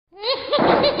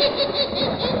The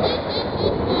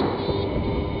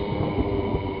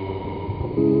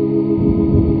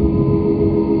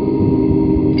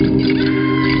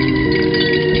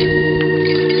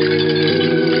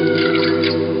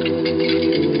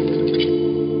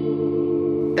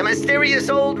Mysterious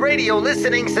Old Radio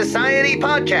Listening Society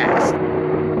podcast.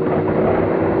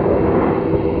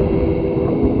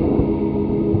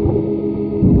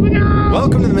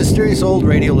 Welcome to the Mysterious Old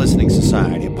Radio Listening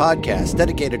Society, a podcast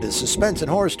dedicated to suspense and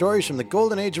horror stories from the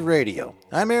golden age of radio.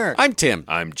 I'm Eric. I'm Tim.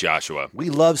 I'm Joshua. We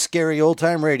love scary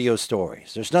old-time radio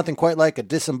stories. There's nothing quite like a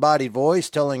disembodied voice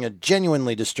telling a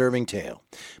genuinely disturbing tale.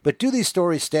 But do these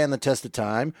stories stand the test of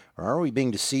time, or are we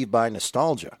being deceived by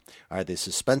nostalgia? Are they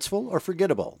suspenseful or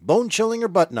forgettable, bone-chilling or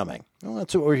butt-numbing? Well,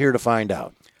 that's what we're here to find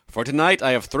out. For tonight,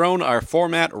 I have thrown our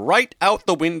format right out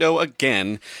the window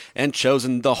again and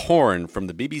chosen The Horn from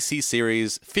the BBC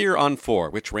series Fear on 4,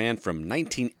 which ran from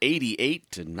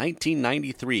 1988 to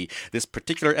 1993. This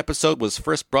particular episode was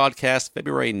first broadcast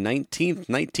February 19th,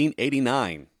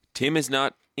 1989. Tim is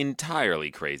not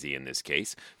entirely crazy in this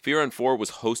case. Fear on 4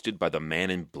 was hosted by the Man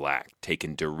in Black,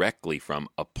 taken directly from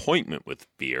Appointment with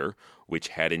Fear, which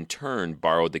had in turn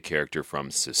borrowed the character from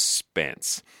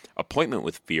Suspense. Appointment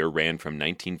with Fear ran from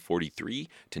 1943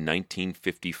 to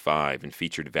 1955 and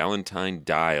featured Valentine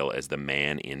Dial as the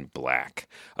Man in Black.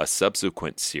 A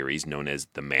subsequent series known as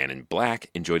The Man in Black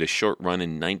enjoyed a short run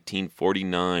in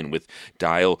 1949 with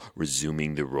Dial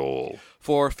resuming the role.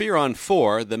 For Fear on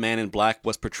 4, the Man in Black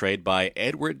was portrayed by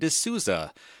Edward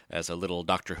D'Souza. As a little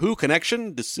Doctor Who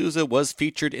connection, D'Souza was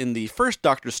featured in the first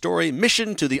Doctor story,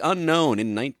 Mission to the Unknown,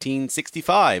 in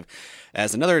 1965.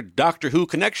 As another Doctor Who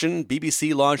connection,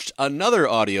 BBC launched another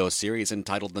audio series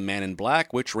entitled The Man in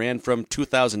Black, which ran from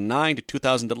 2009 to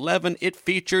 2011. It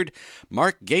featured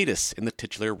Mark Gatiss in the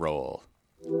titular role.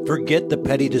 Forget the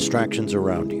petty distractions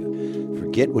around you.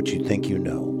 Forget what you think you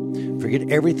know.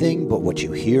 Forget everything but what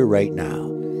you hear right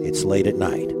now. It's late at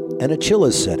night, and a chill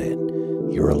has set in.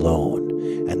 You're alone,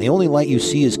 and the only light you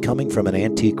see is coming from an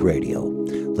antique radio.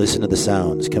 Listen to the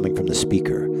sounds coming from the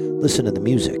speaker. Listen to the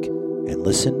music, and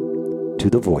listen to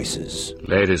the voices.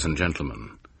 Ladies and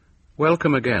gentlemen,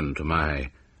 welcome again to my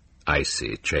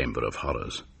icy chamber of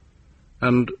horrors,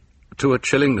 and to a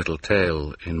chilling little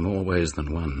tale in more ways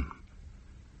than one.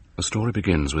 The story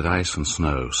begins with ice and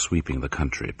snow sweeping the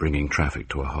country, bringing traffic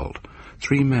to a halt.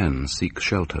 3 men seek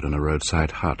shelter in a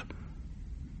roadside hut,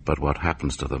 but what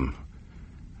happens to them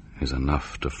is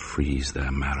enough to freeze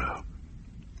their marrow.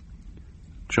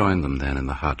 Join them then in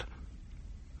the hut,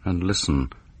 and listen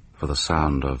for the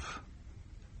sound of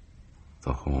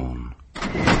the horn. My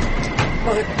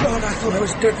God, I thought I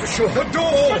was dead for sure. The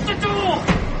door! Shut the door!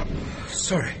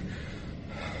 Sorry.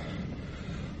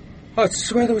 I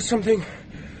swear there was something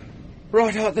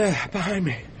right out there, behind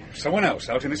me. Someone else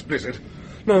out in this blizzard?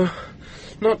 No,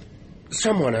 not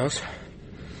someone else.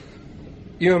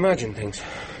 You imagine things.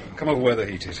 Come over where the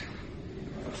heat is.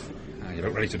 You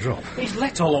look ready to drop. He's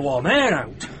let all the warm air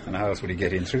out. And how else would he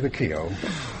get in through the keyhole?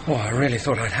 Oh, I really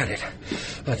thought I'd had it.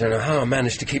 I don't know how I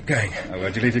managed to keep going.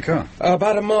 Where'd you leave your car?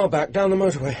 About a mile back, down the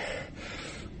motorway.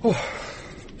 Oh.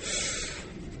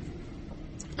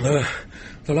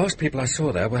 The last people I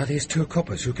saw there were these 2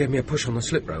 coppers who gave me a push on the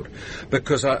slip road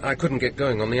because I couldn't get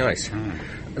going on the ice.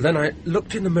 Then I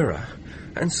looked in the mirror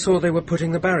and saw they were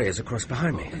putting the barriers across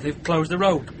behind me. They've closed the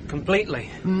road completely.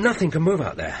 Nothing can move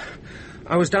out there.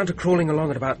 I was down to crawling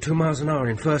along at about 2 miles an hour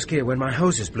in first gear when my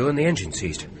hoses blew and the engine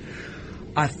seized.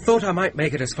 I thought I might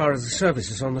make it as far as the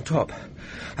services on the top.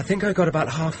 I think I got about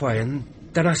halfway, and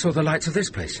then I saw the lights of this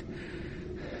place.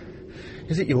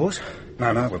 Is it yours?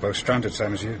 No, we're both stranded,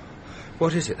 same as you.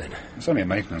 What is it, then? It's only a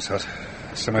maintenance hut.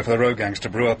 Somewhere for the road gangs to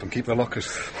brew up and keep the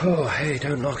lockers. Oh, hey,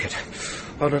 don't knock it.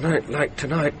 On a night like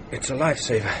tonight, it's a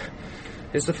lifesaver.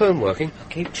 Is the phone working?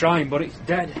 I keep trying, but it's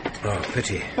dead. Oh,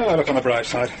 pity. Oh, look on the bright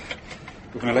side.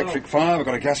 We've an electric fire, we've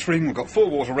got a gas ring, we've got 4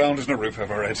 water rounders and a roof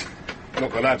over our heads.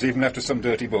 Look, the lads even left us some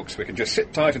dirty books. We can just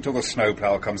sit tight until the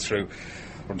snowplow comes through.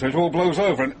 Or until it all blows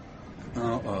over and...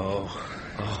 Oh,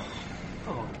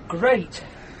 great.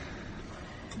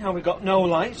 Now we've got no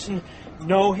lights and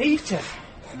no heater.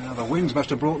 Now, the winds must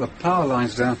have brought the power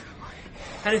lines down.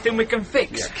 Anything we can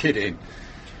fix? You're kidding.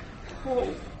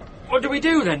 Well, what do we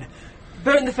do then?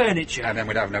 Burn the furniture? And then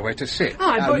we'd have nowhere to sit.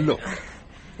 But... look,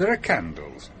 there are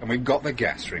candles, and we've got the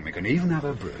gas ring. We can even have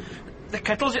a brew. The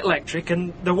kettle's electric,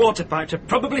 and the water pipes are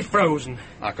probably frozen.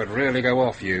 I could really go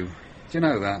off you. Do you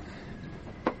know that?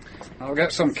 I'll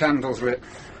get some candles lit.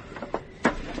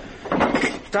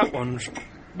 That one's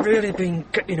really been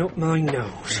getting up my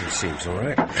nose. It seems all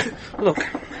right. Look,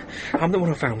 I'm the one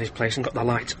who found this place and got the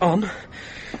lights on.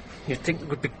 You'd think there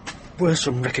would be worse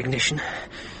from recognition.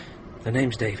 The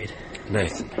name's David.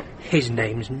 Nathan. His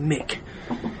name's Mick.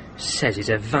 Says he's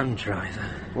a van driver.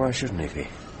 Why shouldn't he be?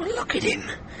 Well, look at him.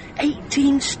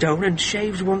 18 stone and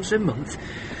shaves once a month.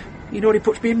 You know what he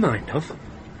puts me in mind of?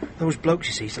 Those blokes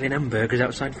you see selling hamburgers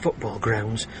outside football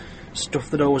grounds.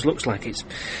 Stuff that always looks like it's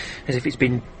as if it's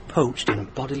been poached in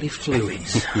bodily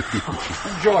fluids.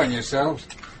 Enjoying yourselves?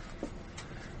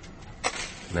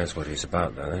 Knows what he's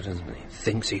about, though, doesn't he?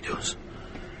 Thinks he does.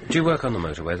 Do you work on the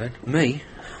motorway, then? Me?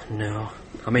 No.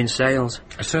 I'm in sales.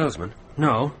 A salesman?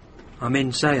 No. I'm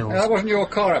in sales. That wasn't your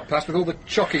car I passed with all the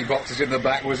chocky boxes in the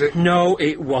back, was it? No,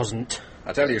 it wasn't.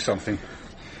 I'll tell you something.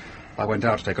 I went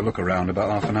out to take a look around about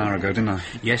half an hour ago, didn't I?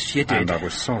 Yes, you did. And I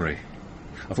was sorry.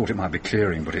 I thought it might be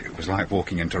clearing, but it was like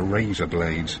walking into razor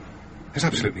blades. There's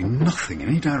absolutely nothing in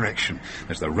any direction.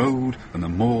 There's the road and the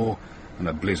moor and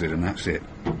a blizzard, and that's it.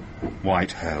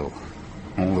 White hell.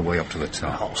 All the way up to the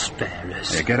top. Oh, spare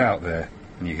us. You get out there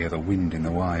and you hear the wind in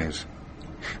the wires.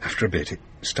 After a bit, it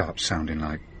starts sounding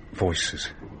like voices.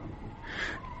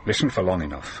 Listen for long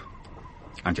enough,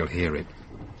 and you'll hear it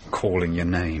calling your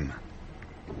name.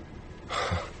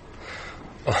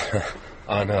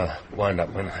 I know. Wind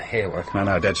up when I hear one.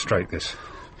 No, dead straight this.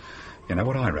 You know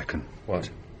what I reckon? What?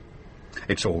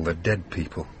 It's all the dead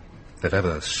people that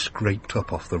ever scraped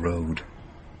up off the road.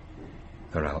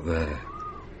 They're out there,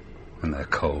 and they're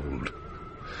cold,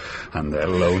 and they're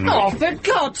lonely. Oh, for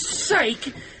God's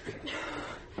sake!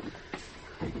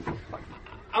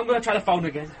 I'm going to try the phone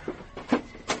again.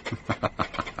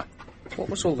 What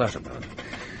was all that about?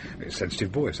 It's a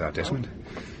sensitive voice, our Desmond.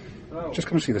 Just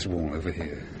come and see this wall over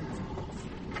here.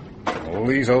 All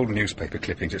these old newspaper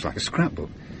clippings, it's like a scrapbook.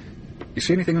 You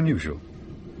see anything unusual?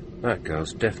 That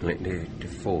girl's definitely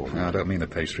deformed. No, I don't mean the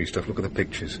pastry stuff. Look at the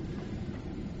pictures.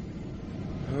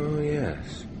 Oh,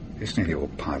 yes. It's nearly all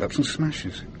pile-ups and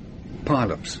smashes.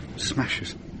 Pile-ups,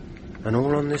 smashes. And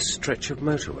all on this stretch of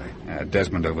motorway?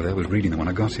 Desmond over there was reading them when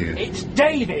I got here. It's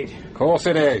David! Of course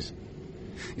it is.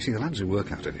 You see, the lads who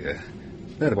work out of here,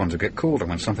 they're the ones who get called on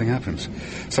when something happens.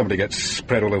 Somebody gets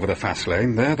spread all over the fast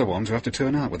lane. They're the ones who have to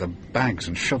turn out with the bags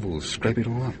and shovels, scrape it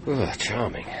all up. Oh,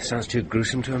 charming. Sounds too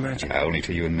gruesome to imagine. Only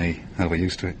to you and me. Oh, we're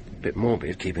used to it. Bit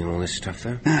morbid, keeping all this stuff,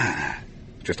 though.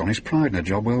 Just honest pride and a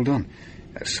job well done.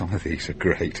 Some of these are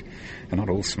great. They're not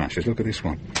all smashes. Look at this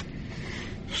one.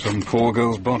 Some poor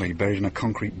girl's body buried in a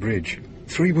concrete bridge.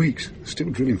 3 weeks.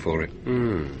 Still drilling for it.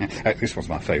 This one's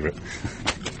my favourite.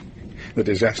 The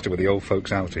disaster with the old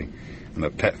folks outing. And the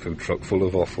pet food truck full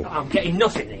of offal. I'm getting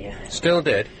nothing here. Still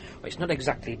dead? Well, it's not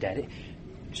exactly dead.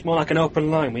 It's more like an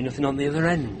open line with nothing on the other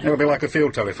end. It'll be like a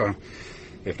field telephone.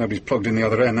 If nobody's plugged in the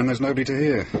other end, then there's nobody to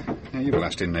hear. Yeah, you were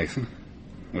last in, Nathan.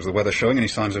 Was the weather showing any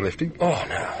signs of lifting? Oh,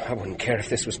 no. I wouldn't care if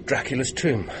this was Dracula's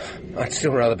tomb. I'd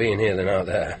still rather be in here than out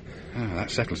there. Oh, that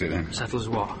settles it then. Settles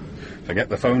what? Forget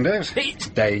the phone, Des. It's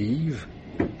Dave.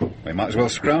 We might as well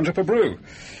scrounge up a brew.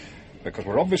 Because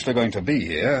we're obviously going to be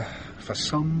here for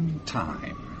some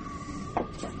time.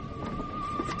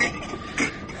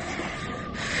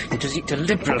 He does it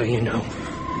deliberately, you know.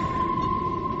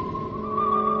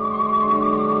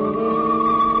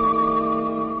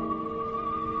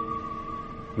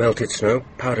 Melted snow,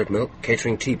 powdered milk,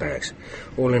 catering tea bags.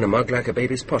 All in a mug like a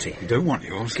baby's potty. You don't want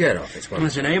yours. Get off, it's one.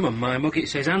 There's a name on my mug. It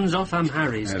says, hands off, I'm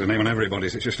Harry's. There's a name on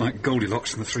everybody's. It's just like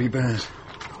Goldilocks and the Three Bears.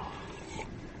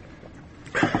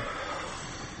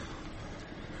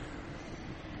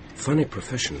 Funny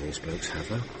profession these blokes have,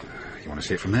 though. You want to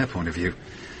see it from their point of view.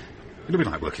 It'll be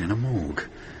like working in a morgue.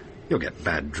 You'll get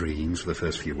bad dreams for the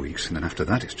first few weeks, and then after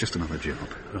that, it's just another job.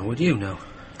 How would you know?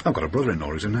 I've got a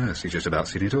brother-in-law who's a nurse. He's just about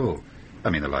seen it all. I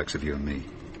mean, the likes of you and me.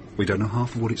 We don't know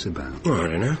half of what it's about. Well, I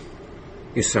don't know.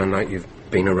 You sound like you've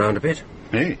been around a bit.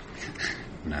 Me?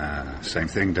 Nah, same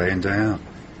thing day in, day out.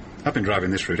 I've been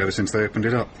driving this route ever since they opened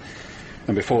it up.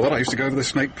 And before that, I used to go over the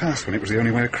Snake Pass when it was the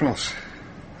only way across.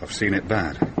 I've seen it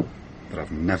bad, but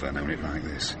I've never known it like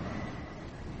this.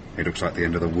 It looks like the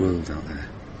end of the world out there.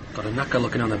 Got a knacker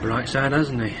looking on the bright side,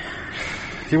 hasn't he?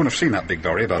 You wouldn't have seen that big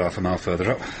lorry about half a mile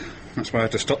further up. That's why I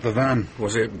had to stop the van.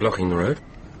 Was it blocking the road?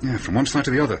 Yeah, from one side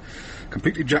to the other.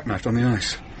 Completely jackknifed on the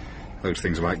ice. Those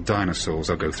things are like dinosaurs.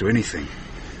 They'll go through anything.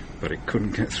 But it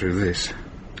couldn't get through this.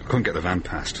 Couldn't get the van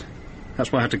past.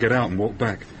 That's why I had to get out and walk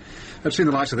back. I'd seen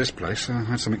the lights of this place, so I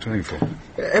had something to aim for.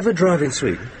 Ever drive in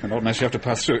Sweden? And not unless you have to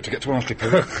pass through it to get to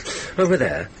Hartlepool. Over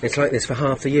there, it's like this for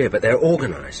half the year, but they're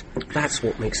organised. That's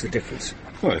what makes the difference.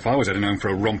 Well, if I was heading home for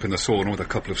a romp in the sauna with a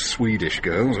couple of Swedish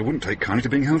girls, I wouldn't take kindly to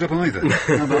being held up either.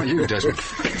 How about you, Desmond?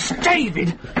 It's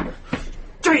David!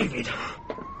 David!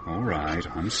 All right,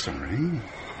 I'm sorry.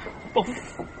 Oh,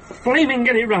 flaming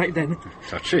get it right, then.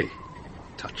 Touchy.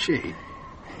 Touchy.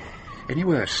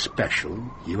 Anywhere special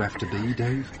you have to be,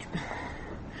 Dave?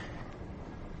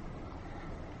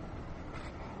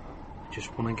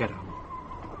 Just want to get home.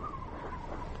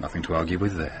 Nothing to argue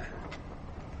with there.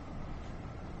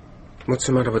 What's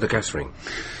the matter with the gas ring?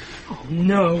 Oh,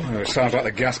 no. Oh, it sounds like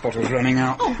the gas bottle's running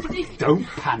out. Oh, but it... Don't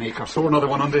panic. I saw another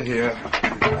one under here.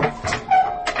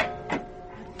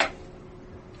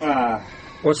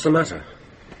 What's the matter?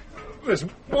 There's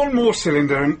one more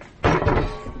cylinder and...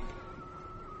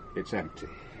 it's empty.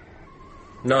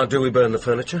 Now, do we burn the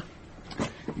furniture?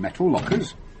 Metal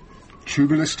lockers,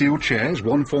 tubular steel chairs,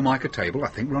 one Formica table. I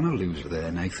think we're on a loser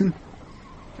there, Nathan.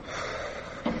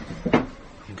 I'm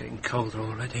getting colder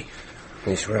already.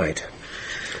 He's right.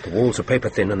 The walls are paper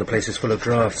thin and the place is full of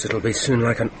drafts. It'll be soon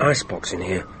like an icebox in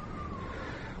here.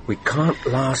 We can't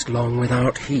last long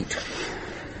without heat.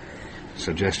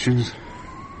 Suggestions?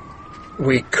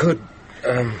 We could,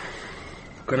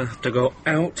 Gonna have to go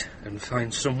out and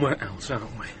find somewhere else,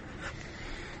 aren't we?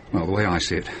 Well, the way I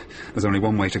see it, there's only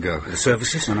one way to go. The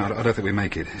services? And I don't think we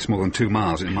make it. It's more than 2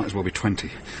 miles, and it might as well be 20.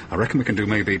 I reckon we can do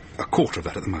maybe a quarter of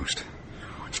that at the most.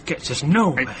 Which gets us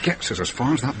nowhere. It gets us as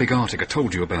far as that big Arctic I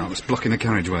told you about that's blocking the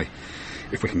carriageway.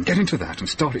 If we can get into that and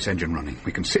start its engine running,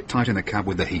 we can sit tight in the cab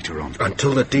with the heater on.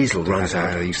 Until the diesel runs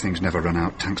out. These things never run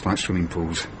out. Tanks like swimming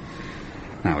pools.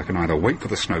 Now, we can either wait for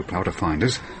the snowplow to find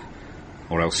us,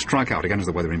 or else strike out again as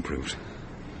the weather improves.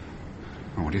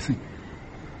 Oh, what do you think?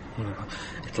 Well,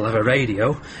 it'll have a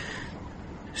radio.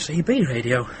 CB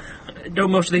radio.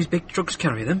 Don't most of these big trucks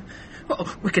carry them? Well,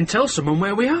 we can tell someone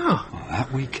where we are. Oh,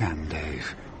 that we can,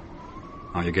 Dave.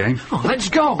 Are you game? Oh, let's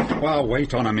go. Well,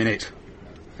 wait on a minute.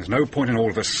 There's no point in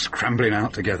all of us scrambling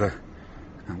out together.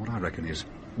 Now, what I reckon is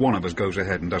one of us goes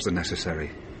ahead and does the necessary.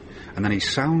 And then he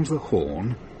sounds the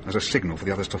horn as a signal for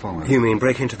the others to follow. You mean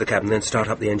break into the cab and then start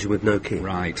up the engine with no key?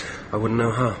 Right. I wouldn't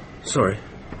know how. Sorry.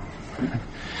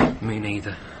 Me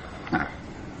neither. Now,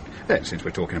 then, since we're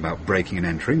talking about breaking and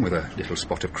entering with a little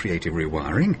spot of creative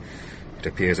rewiring, it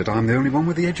appears that I'm the only one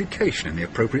with the education and the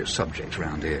appropriate subjects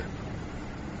round here.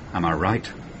 Am I right?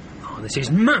 Oh, this is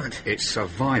mad. It's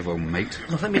survival, mate.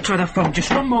 Well, let me try that phone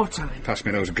just one more time. Pass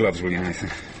me those gloves, will you,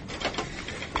 Nathan?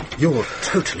 You're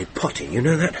totally potty, you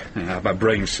know that? Yeah, my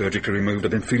brain surgically removed.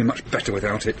 I've been feeling much better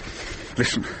without it.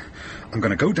 Listen, I'm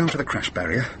going to go down to the crash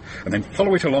barrier and then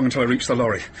follow it along until I reach the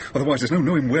lorry. Otherwise, there's no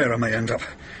knowing where I may end up.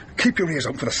 Keep your ears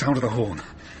open for the sound of the horn.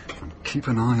 And keep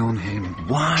an eye on him.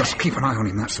 Why? Just keep an eye on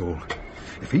him, that's all.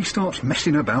 If he starts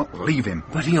messing about, leave him.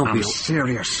 But he'll I'm be...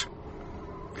 serious.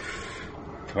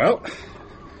 Well,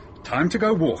 time to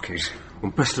go walkies.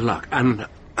 Well, best of luck, and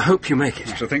I hope you make it.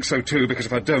 I should think so too, because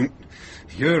if I don't,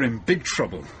 you're in big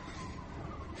trouble.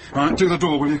 Right, do the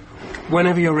door, will you?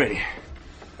 Whenever you're ready.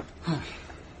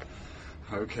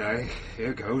 Okay,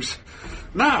 here goes.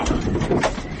 Now!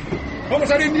 What was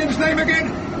that Indian's name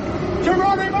again?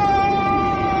 Geronimo!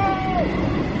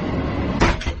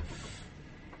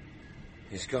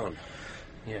 He's gone.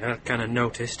 Yeah, I kind of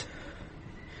noticed.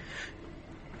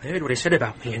 I heard what he said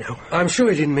about me, you know. I'm sure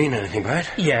he didn't mean anything by it.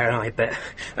 Yeah, I bet.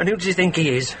 And who does he think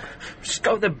he is?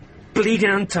 Scott the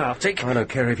bleeding Antarctic? I don't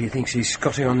care if he thinks he's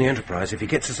Scotty on the Enterprise. If he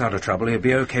gets us out of trouble, he'll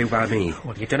be okay by me.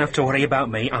 Well, you don't have to worry about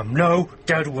me. I'm no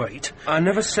dead weight. I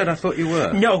never said I thought you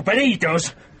were. No, but he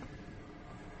does.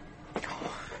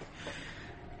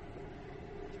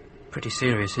 Pretty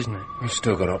serious, isn't it? We've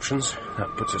still got options.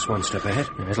 That puts us one step ahead.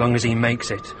 As long as he makes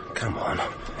it. Come on.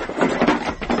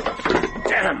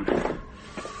 Damn!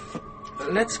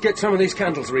 Let's get some of these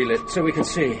candles relit so we can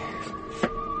see.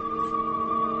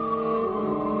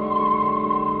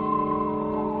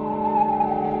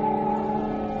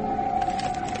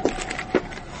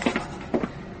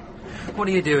 What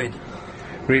are you doing?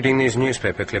 Reading these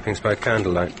newspaper clippings by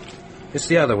candlelight. It's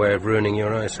the other way of ruining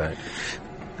your eyesight.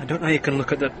 I don't know how you can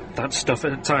look at that stuff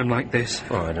at a time like this.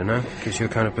 Oh, I don't know. Gives you a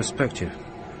kind of perspective.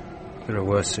 There are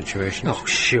worse situations. Oh,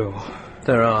 sure.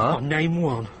 There are. Oh, name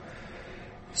one.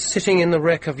 Sitting in the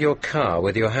wreck of your car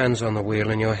with your hands on the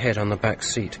wheel and your head on the back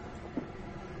seat.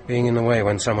 Being in the way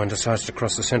when someone decides to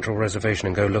cross the central reservation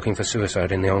and go looking for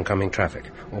suicide in the oncoming traffic.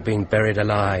 Or being buried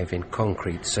alive in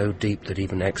concrete so deep that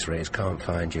even X-rays can't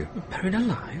find you. Buried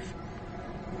alive?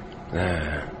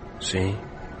 There. See?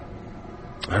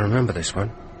 I remember this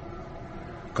one.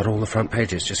 Got all the front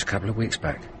pages just a couple of weeks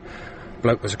back.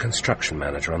 Bloke was a construction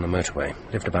manager on the motorway.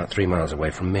 Lived about 3 miles away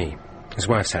from me. His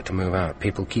wife's had to move out.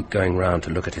 People keep going round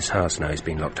to look at his house now he's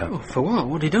been locked up. Oh, for what?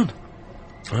 What had he done?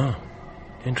 Oh,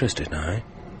 interested now, eh?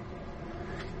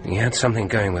 He had something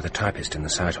going with a typist in the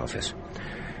site office.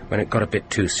 When it got a bit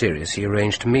too serious, he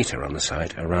arranged to meet her on the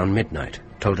site around midnight.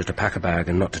 Told her to pack a bag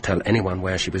and not to tell anyone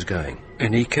where she was going.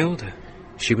 And he killed her?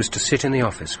 She was to sit in the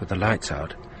office with the lights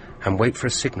out and wait for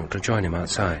a signal to join him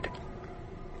outside.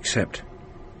 Except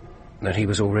that he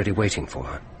was already waiting for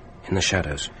her, in the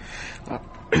shadows.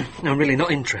 I'm really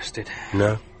not interested.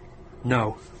 No?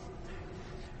 No.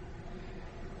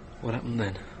 What happened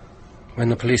then? When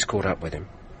the police caught up with him,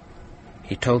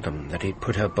 he told them that he'd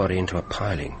put her body into a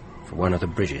piling for one of the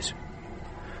bridges.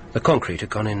 The concrete had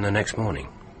gone in the next morning.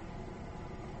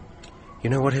 You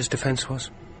know what his defence was?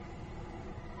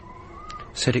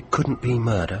 Said it couldn't be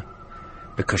murder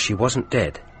because she wasn't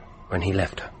dead when he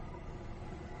left her.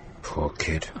 Poor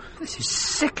kid. This is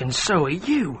sick, and so are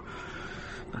you.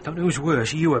 I don't know who's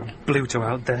worse, you or Bluto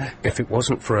out there. If it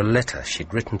wasn't for a letter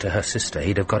she'd written to her sister,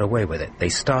 he'd have got away with it. They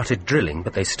started drilling,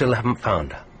 but they still haven't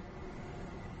found her.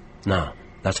 Now,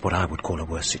 that's what I would call a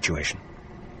worse situation.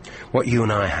 What you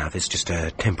and I have is just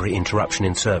a temporary interruption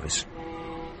in service.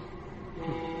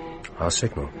 Our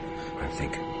signal, I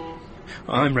think.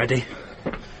 I'm ready.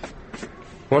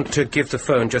 Want to give the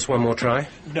phone just one more try?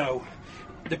 No.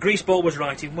 The greaseball was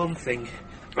right in one thing.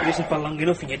 It isn't for long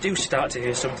enough and you do start to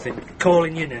hear something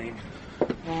calling your name.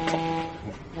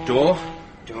 Door?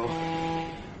 Door.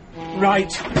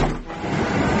 Right.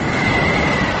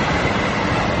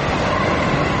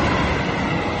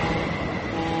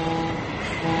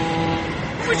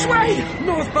 Which way?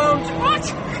 Northbound. What?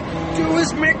 Do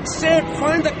as Mick said.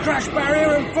 Find the crash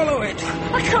barrier and follow it.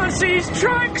 I can't see his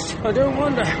tracks. I don't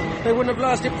wonder. They wouldn't have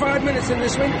lasted 5 minutes in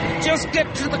this wind. Just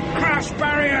get to the crash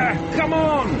barrier. Come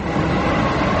on.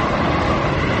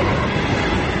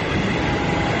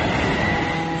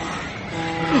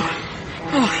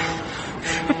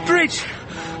 A bridge.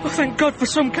 Oh, thank God for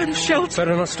some kind of shelter.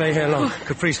 Better not stay here long.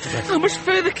 Could freeze to death. How much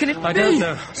further can it be? I don't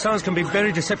know. Sounds can be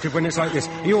very deceptive when it's like this.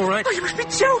 Are you all right? Oh, you must be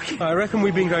joking. I reckon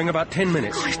we've been going about 10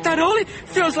 minutes. Oh, is that all? It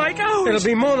feels like hours. It'll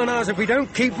be more than hours if we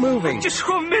don't keep moving. Just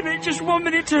 1 minute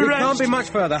to It rest. can't be much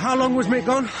further. How long was Mick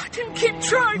gone? I didn't keep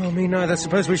track. Oh, me neither.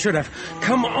 Suppose we should have.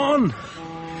 Come on.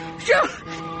 Yeah.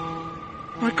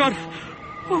 My God.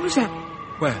 What was that?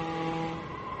 Where?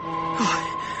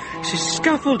 Oh, this is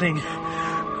scaffolding.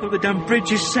 Oh, the damn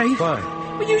bridge is safe. Why?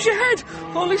 Well, use your head.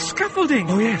 All this scaffolding.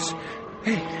 Oh, yes.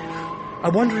 Hey, I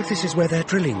wonder if this is where they're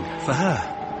drilling for her.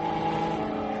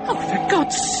 Oh, for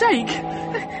God's sake.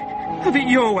 Have it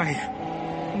your way.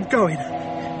 I'm going.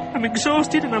 I'm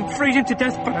exhausted and I'm freezing to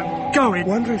death, but I'm going.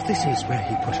 Wonder if this is where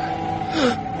he put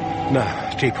her. No,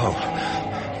 deep hole.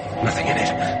 Nothing in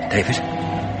it. David?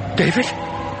 David?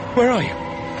 Where are you?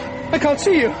 I can't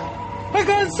see you. I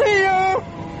can't see you!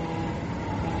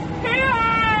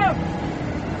 Here!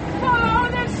 Follow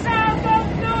the sound of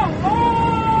the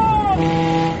horn!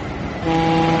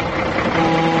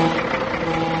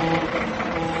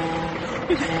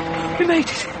 We made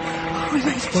it. We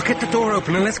made it. Well, get the door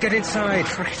open and let's get inside.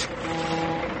 Right.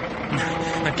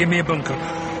 Now give me a bunk up.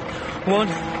 1,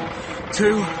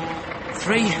 2,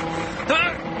 3.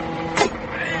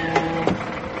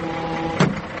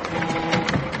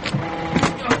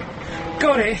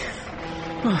 Got it.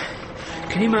 Oh,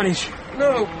 can you manage?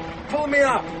 No, pull me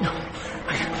up.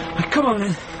 Come on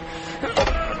then.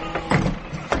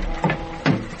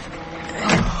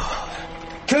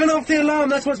 Turn off the alarm,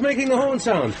 that's what's making the horn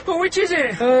sound. Oh, which is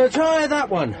it? Try that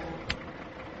one.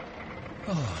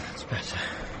 Oh, that's better.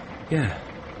 Yeah,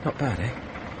 not bad, eh?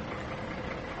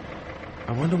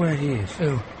 I wonder where he is.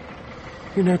 Who?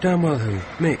 You know damn well who.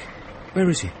 Mick. Where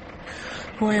is he?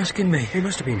 Why asking me? He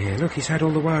must have been here. Look, he's had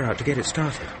all the wire out to get it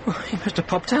started. Well, he must have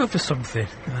popped out for something.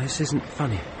 No, this isn't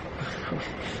funny.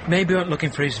 Maybe he went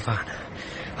looking for his van.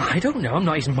 I don't know, I'm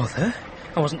not his mother.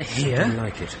 I wasn't here. I didn't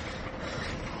like it.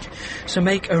 So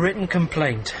make a written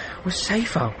complaint. We're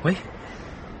safe, aren't we?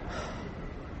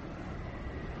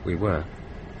 We were.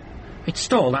 It's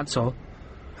stalled, that's all.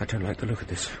 I don't like the look of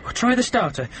this. Well, try the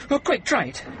starter. Oh, quick, try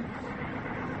it.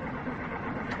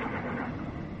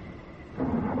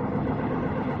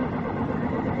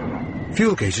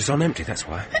 Fuel gauge is on empty, that's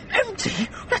why. Empty?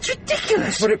 That's ridiculous.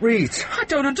 That's what it reads. I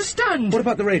don't understand. What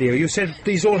about the radio? You said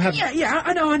these all have... Yeah,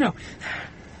 I know.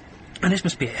 And this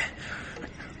must be it.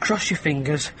 Cross your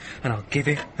fingers and I'll give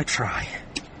it a try.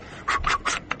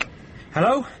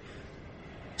 Hello?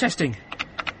 Testing.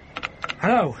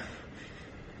 Hello?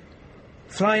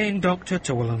 Flying doctor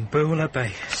to Wallumboola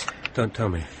Base. Don't tell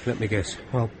me. Let me guess.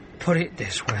 Well, put it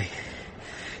this way.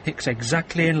 It's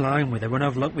exactly in line with the run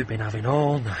of luck we've been having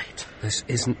all night. This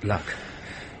isn't luck.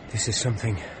 This is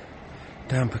something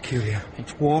damn peculiar.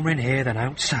 It's warmer in here than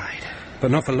outside. But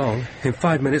not for long. In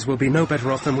 5 minutes we'll be no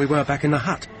better off than we were back in the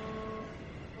hut.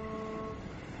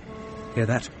 Hear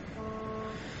that?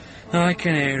 I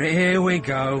can hear it. Here we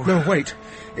go. No, wait.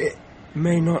 It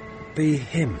may not be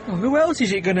him. Well, who else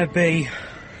is it going to be?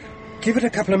 Give it a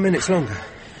couple of minutes longer.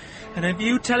 And if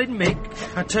you telling Mick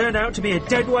I turned out to be a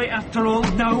dead weight after all,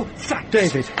 no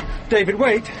thanks. David,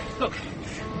 wait. Look,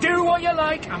 do what you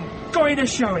like. I'm going to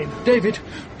show him. David,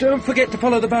 don't forget to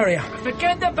follow the barrier.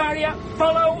 Forget the barrier.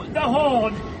 Follow the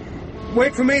horn.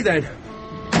 Wait for me, then.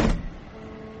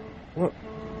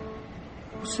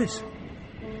 What's this?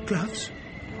 Gloves?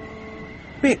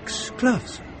 Mick's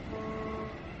gloves.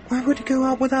 Why would he go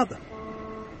out without them?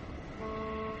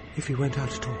 If he went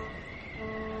out at all.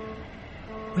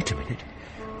 Wait a minute.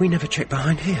 We never checked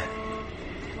behind here.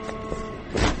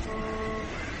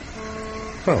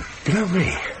 Oh, blow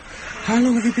me. How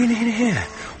long have you been in here?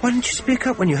 Why didn't you speak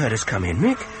up when you heard us come in,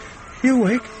 Mick? You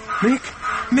awake?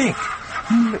 Mick?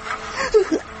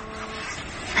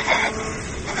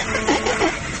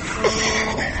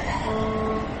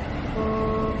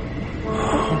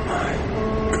 Oh, my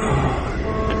God.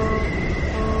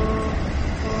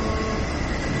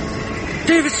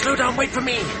 David, slow down. Wait for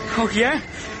me. Oh, yeah?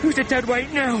 Who's the dead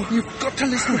weight now? You've got to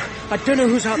listen. I don't know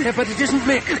who's out there, but it isn't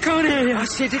Mick. I can't hear you. I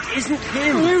said it isn't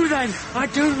him. Who then? I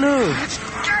don't know.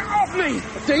 Get off me!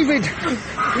 David!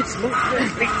 It's not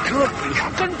him. It can't be.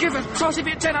 I couldn't give a toss if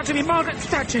it turned out to be Margaret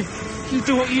Thatcher. You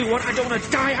do what you want. I don't want to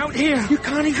die out here. You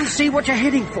can't even see what you're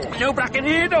heading for. No, but I can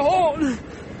hear the horn.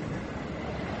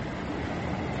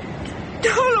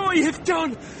 Don't know what you've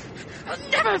done. I'll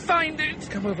never find it.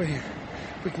 Come over here.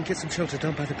 We can get some shelter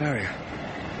down by the barrier.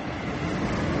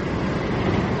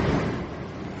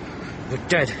 We're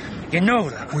dead. You know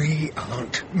that. We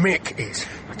aren't. Mick is.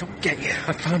 I don't get you.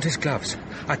 I found his gloves.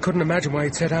 I couldn't imagine why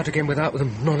he'd set out again without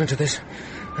them, not into this.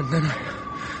 And then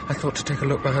I thought to take a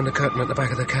look behind the curtain at the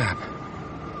back of the cab.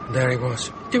 And there he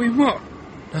was. Doing what?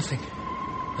 Nothing.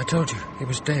 I told you, he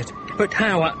was dead. But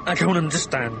how? I don't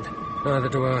understand. Neither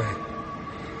do I.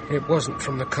 It wasn't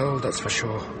from the cold, that's for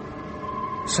sure.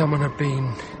 Someone had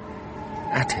been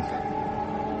at him.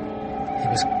 He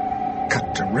was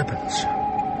cut to ribbons.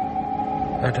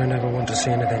 I don't ever want to see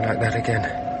anything like that again.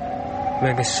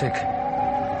 Made me sick.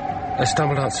 I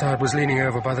stumbled outside, was leaning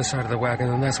over by the side of the wagon,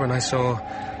 and that's when I saw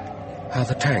how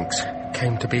the tanks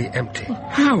came to be empty.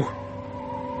 How?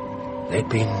 They'd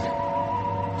been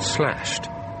slashed,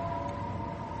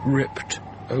 ripped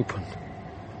open,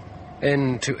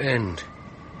 end to end.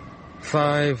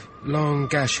 5 long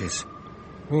gashes,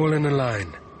 all in a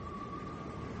line.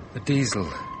 The diesel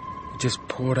just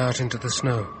poured out into the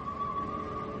snow.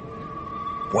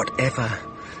 Whatever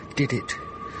did it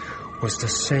was the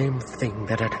same thing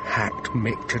that had hacked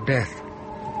Mick to death.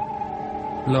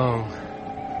 Long,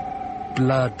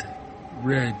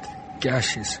 blood-red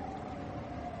gashes.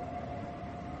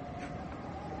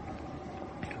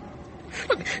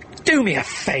 Look, do me a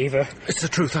favour. It's the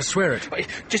truth, I swear it.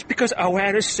 Just because I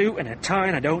wear a suit and a tie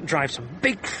and I don't drive some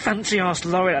big fancy-ass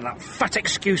lorry like that fat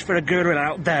excuse for a girl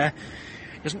out there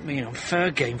doesn't mean I'm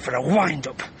fair game for a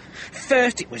wind-up.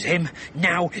 First it was him,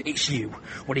 now it's you.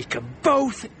 Well, you can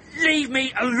both leave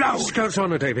me alone. Scout's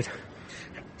honour, David.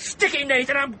 Stick it,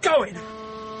 Nathan, I'm going.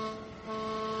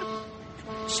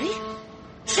 See?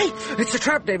 It's a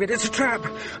trap, David, it's a trap.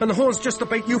 And the horn's just the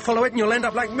bait. You follow it and you'll end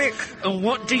up like Mick. And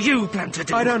what do you plan to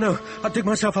do? I don't know. I'll dig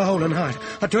myself a hole and hide.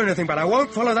 I'll do anything, but I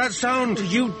won't follow that sound.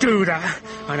 You do that,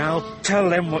 and I'll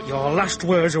tell them what your last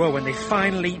words were when they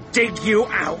finally dig you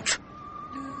out.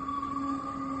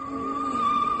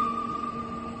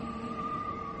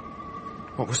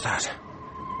 What was that?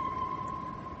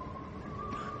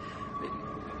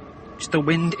 It's the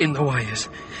wind in the wires.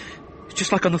 It's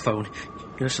just like on the phone.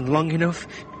 You listen long enough,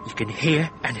 you can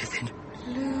hear anything.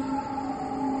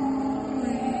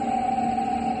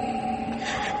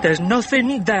 There's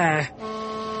nothing there.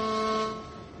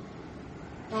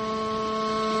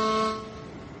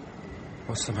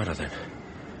 What's the matter then?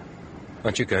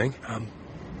 Aren't you going?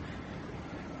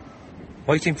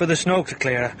 Waiting for the snow to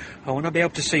clear. I want to be able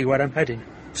to see where I'm heading.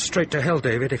 Straight to hell,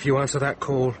 David, if you answer that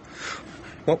call.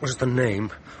 What was the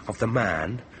name of the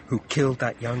man who killed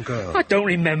that young girl? I don't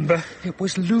remember. It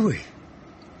was Louis.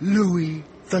 Louis,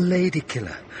 the lady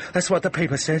killer. That's what the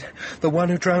paper said. The one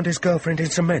who drowned his girlfriend in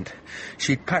cement.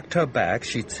 She'd packed her bag,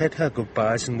 she'd said her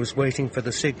goodbyes and was waiting for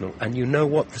the signal. And you know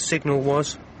what the signal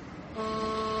was?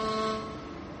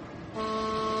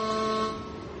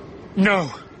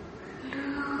 No.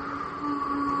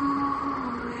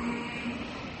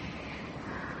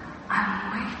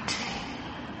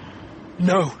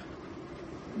 No.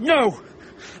 No!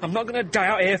 I'm not going to die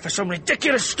out here for some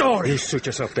ridiculous story. You suit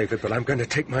yourself, David, but I'm going to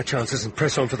take my chances and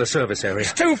press on for the service area.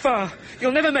 It's too far.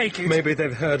 You'll never make it. Maybe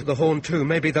they've heard the horn too.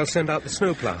 Maybe they'll send out the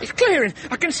snowplow. It's clearing.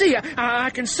 I can see it. I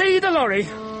can see the lorry.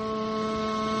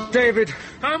 David.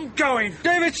 I'm going.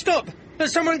 David, stop!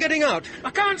 There's someone getting out.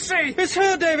 I can't see. It's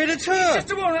her, David, it's her.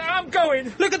 Just a moment, I'm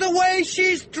going. Look at the way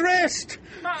she's dressed.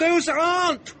 Those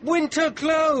aren't winter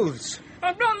clothes.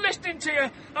 I'm not listening to you.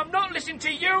 I'm not listening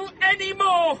to you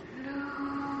anymore.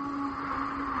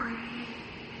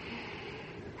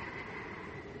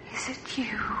 Is it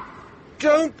you?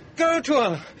 Don't go to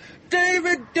her.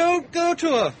 David, don't go to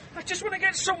her. I just want to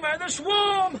get somewhere that's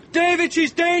warm. David,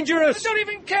 she's dangerous. I don't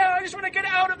even care. I just want to get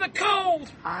out of the cold.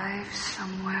 I've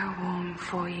somewhere warm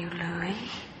for you,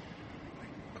 Louis.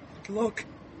 Look.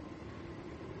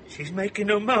 She's making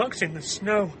no marks in the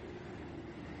snow.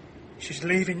 She's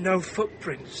leaving no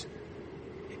footprints.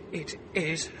 It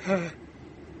is her.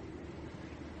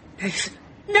 Nathan!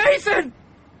 Nathan!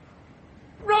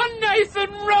 Run, Nathan,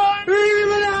 run! Leave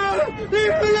him alone!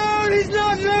 Leave him alone! He's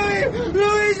not Louis!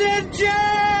 Louis is in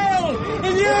jail!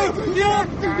 And you...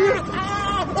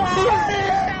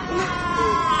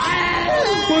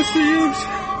 What's the use?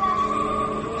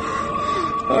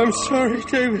 I'm sorry,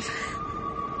 David.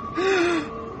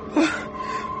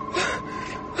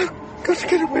 I've got to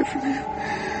get away from you.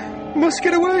 Must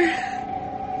get away.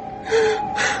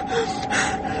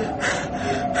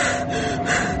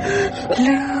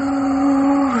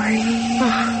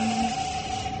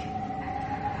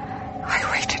 I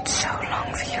waited so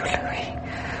long for you, Louis.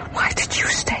 Why did you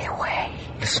stay away?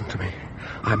 Listen to me.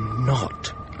 I'm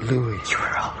not Louis. You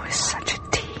were always such a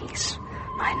tease.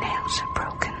 My nails are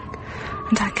broken,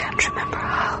 and I can't remember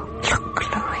how.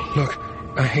 Look, Louis. Look,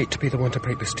 I hate to be the one to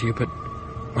break this to you, but,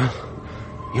 well,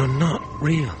 you're not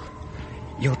real.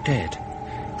 You're dead.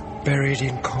 Buried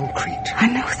in concrete. I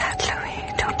know that,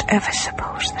 Louis. Don't ever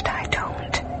suppose that I don't.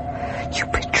 You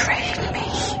betrayed me.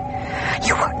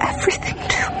 You were everything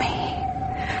to me.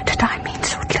 Did I mean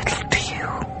so little to you?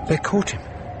 They caught him.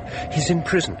 He's in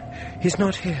prison. He's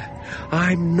not here.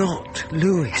 I'm not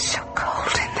Louis. It's so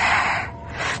cold in there.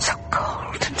 So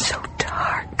cold and so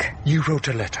dark. You wrote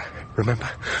a letter, remember?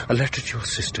 A letter to your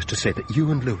sister to say that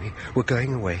you and Louis were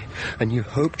going away, and you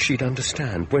hoped she'd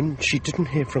understand. When she didn't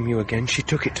hear from you again, she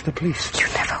took it to the police. You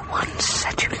never once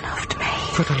said you loved me.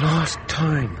 For the last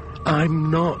time,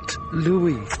 I'm not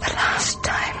Louis. For the last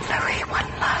time, Louis, one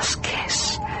last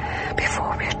kiss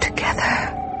before we're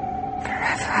together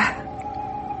forever.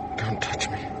 Don't touch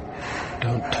me.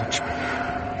 Don't touch me.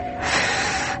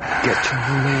 Get your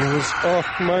nails off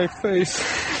my face.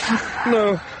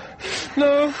 No.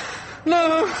 No.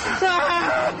 No.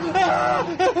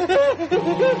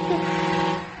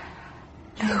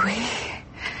 Louis.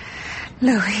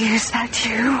 Louis, is that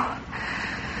you?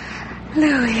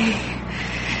 Louis,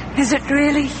 is it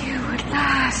really you at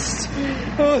last?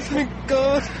 Oh, thank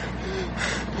God.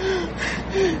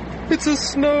 It's a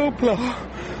snowplow.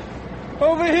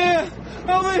 Over here!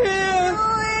 Over here!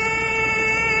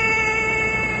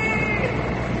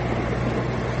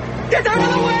 Get out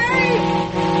of the way!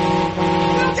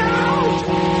 Look out!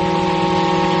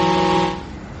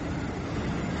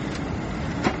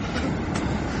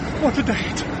 What a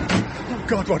date. Oh,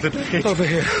 God, what a date. Over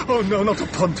here. Oh, no, not a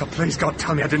punter. Please, God,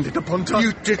 tell me I didn't hit a punter.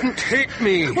 You didn't hit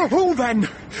me. Well, who then?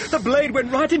 The blade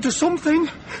went right into something.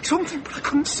 Something, but I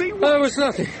couldn't see what. There was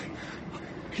nothing.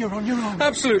 You're on your own.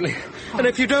 Absolutely. And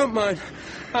if you don't mind,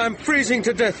 I'm freezing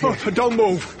to death here. Oh, don't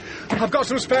move. I've got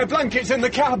some spare blankets in the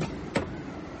cab.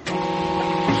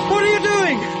 What are you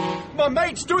doing? My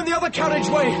mate's doing the other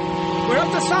carriageway. We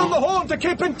have to sound the horn to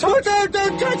keep in touch. Oh,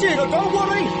 don't touch it. No, don't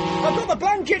worry. I've got the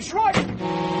blankets right.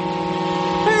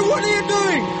 Hey, what are you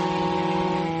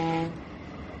doing?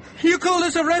 You call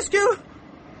this a rescue?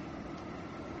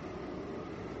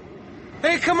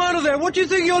 Hey, come out of there. What do you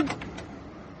think you're...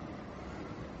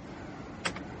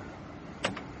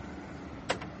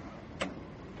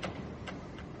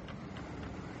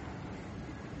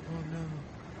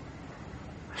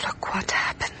 Look what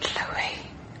happened, Louis.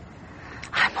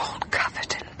 I'm all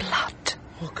covered in blood.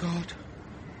 Oh, God.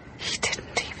 He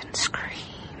didn't even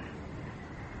scream.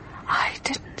 I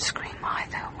didn't scream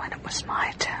either when it was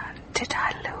my turn, did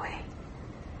I, Louis?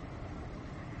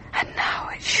 And now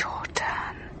it's your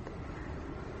turn.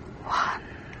 One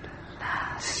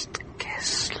last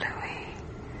kiss, Louis.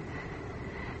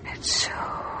 It's so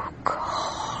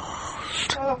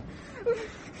cold.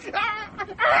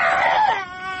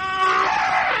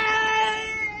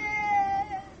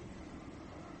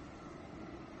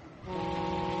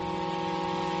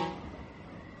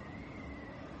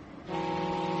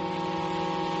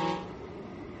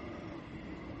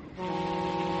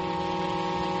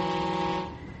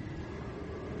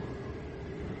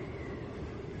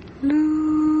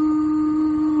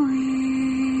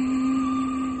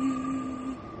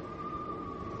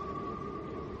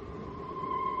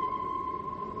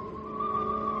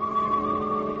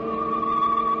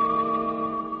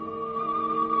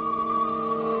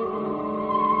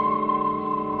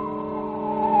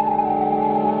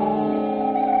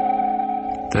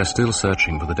 They're still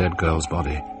searching for the dead girl's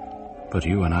body, but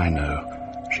you and I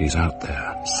know she's out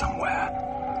there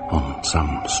somewhere, on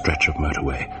some stretch of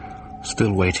motorway,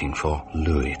 still waiting for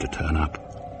Louis to turn up.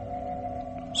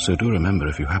 So do remember,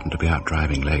 if you happen to be out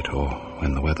driving late or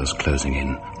when the weather's closing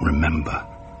in, remember,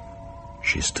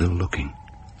 she's still looking.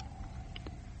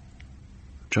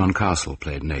 John Castle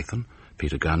played Nathan,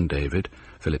 Peter Gunn, David,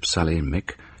 Philip Sully,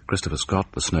 Mick, Christopher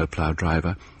Scott, the snowplough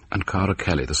driver, and Cara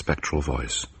Kelly, the spectral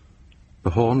voice.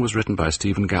 The Horn was written by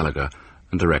Stephen Gallagher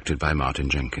and directed by Martin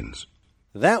Jenkins.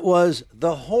 That was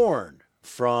The Horn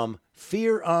from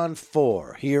Fear on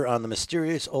 4 here on the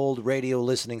Mysterious Old Radio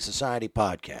Listening Society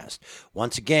podcast.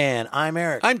 Once again, I'm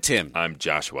Eric. I'm Tim. I'm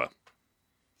Joshua.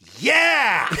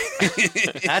 Yeah!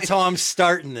 That's how I'm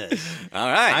starting this. All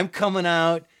right. I'm coming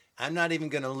out. I'm not even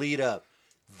going to lead up.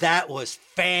 That was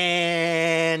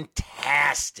fantastic.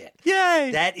 Yay!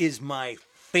 That is my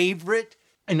favorite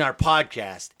in our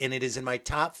podcast, and it is in my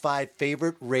top 5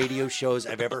 favorite radio shows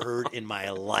I've ever heard in my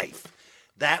life.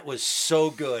 That was so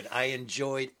good. I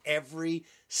enjoyed every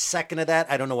second of that.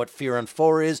 I don't know what Fear on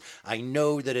 4 is. I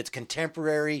know that it's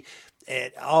contemporary.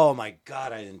 And, oh, my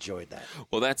God, I enjoyed that.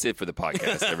 Well, that's it for the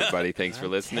podcast, everybody. Thanks for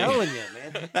listening. I'm telling you,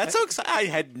 man. That's so exciting. I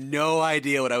had no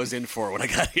idea what I was in for when I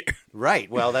got here. Right.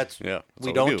 Well, that's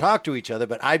we don't talk to each other,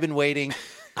 but I've been waiting,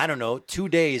 2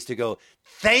 days to go,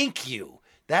 thank you.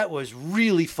 That was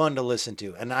really fun to listen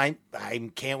to, and I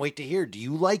can't wait to hear. Do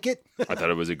you like it? I thought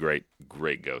it was a great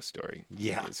ghost story.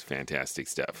 Yeah. It was fantastic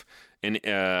stuff. And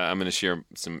I'm going to share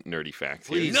some nerdy facts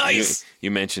here. Please. Nice! You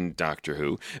mentioned Doctor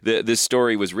Who. This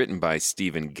story was written by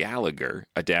Stephen Gallagher,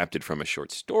 adapted from a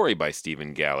short story by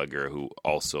Stephen Gallagher, who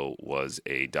also was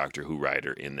a Doctor Who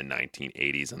writer in the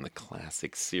 1980s on the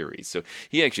classic series. So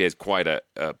he actually has quite a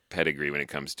pedigree when it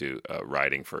comes to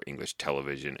writing for English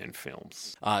television and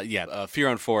films. Fear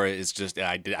on 4 is just,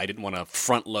 I didn't want to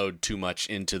front load too much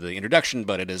into the introduction,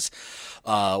 but it is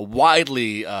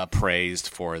widely praised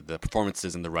for the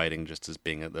performances and the writing, just as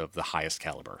being of the highest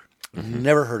caliber. Mm-hmm.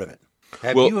 Never heard of it.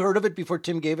 Have you heard of it before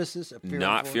Tim gave us this?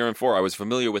 Fear on 4. I was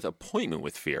familiar with Appointment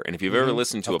with Fear. And if you've ever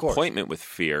listened to Appointment with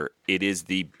Fear, it is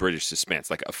the British suspense,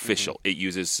 like official. It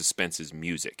uses suspense as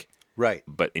music. Right.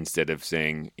 But instead of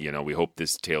saying, we hope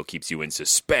this tale keeps you in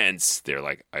suspense, they're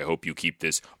like, I hope you keep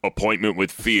this Appointment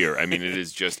with Fear. I mean, it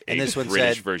is just a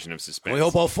British version of suspense. We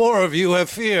hope all 4 of you have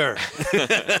fear.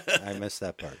 I missed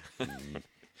that part.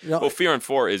 No. Well, Fear on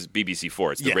 4 is BBC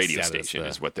 4. It's the radio station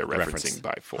is what they're referencing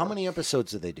by 4. How many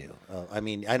episodes did they do? I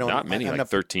don't... Not many, like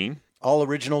 13. All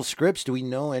original scripts? Do we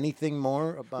know anything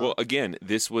more about... Well, again,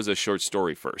 this was a short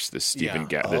story first, this Stephen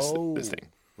this thing.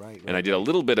 Right. And I did a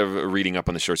little bit of reading up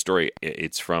on the short story.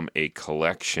 It's from a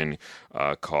collection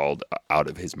called Out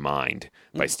of His Mind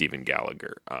by Stephen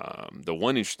Gallagher. The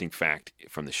one interesting fact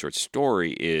from the short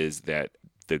story is that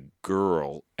the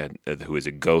girl who is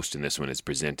a ghost in this one is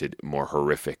presented more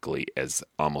horrifically as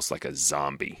almost like a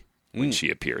zombie when she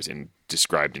appears, and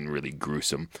described in really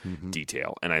gruesome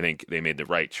detail. And I think they made the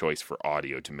right choice for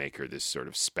audio to make her this sort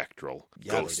of spectral,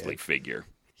 ghostly figure.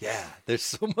 Yeah, there's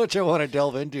so much I want to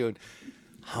delve into, and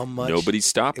how much nobody's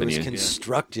stopping it was you.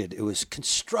 Constructed. It was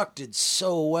constructed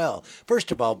so well.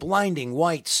 First of all, blinding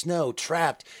white snow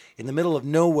trapped in the middle of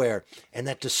nowhere, and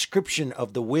that description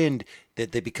of the wind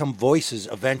that they become voices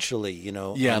eventually.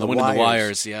 Yeah, the wind and the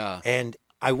wires. Yeah, and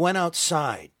I went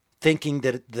outside thinking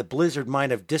that the blizzard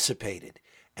might have dissipated,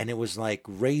 and it was like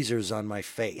razors on my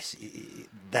face.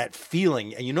 That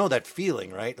feeling, and that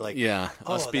feeling, right? Like,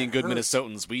 us being good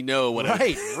Minnesotans, we know what.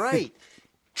 Right.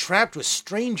 Trapped with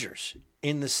strangers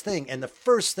in this thing, and the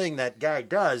first thing that guy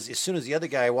does, as soon as the other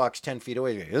guy walks 10 feet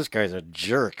away, this guy's a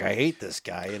jerk. I hate this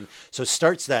guy, and so it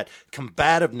starts that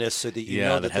combativeness, so that you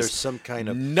know that there's some kind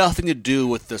of nothing to do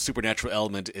with the supernatural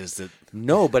element. Is that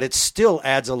no? But it still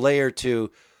adds a layer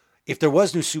to. If there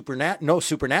was no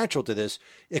supernatural to this,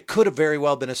 it could have very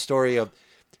well been a story of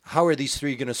how are these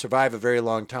 3 going to survive a very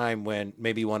long time when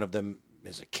maybe one of them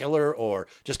is a killer or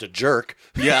just a jerk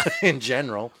in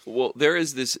general. Well, there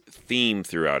is this theme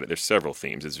throughout it. There's several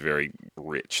themes. It's very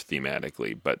rich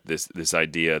thematically, but this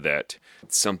idea that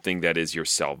something that is your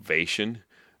salvation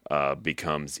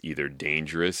becomes either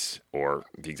dangerous or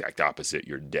the exact opposite,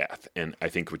 your death. And I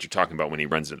think what you're talking about when he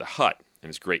runs into the hut, and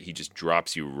it's great, he just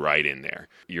drops you right in there.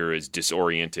 You're as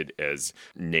disoriented as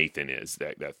Nathan is,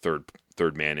 that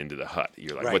third man into the hut.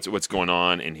 You're like, what's going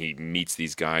on? And he meets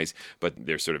these guys, but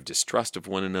their sort of distrust of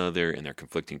one another and their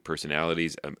conflicting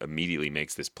personalities immediately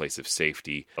makes this place of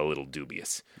safety a little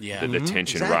dubious. Yeah. The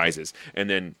tension rises. And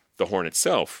then the horn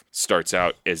itself starts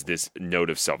out as this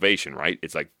note of salvation, right?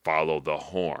 It's like, follow the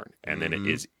horn. And then it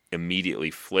is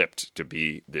immediately flipped to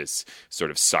be this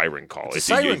sort of siren call. It's a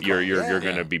siren call. You're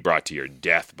going to be brought to your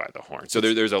death by the horn. So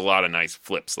there's a lot of nice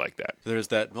flips like that. There's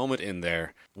that moment in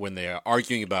there when they are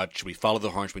arguing about should we follow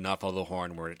the horn, should we not follow the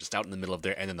horn. We're just out in the middle of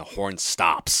there, and then the horn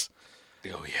stops.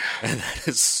 Oh, yeah. And that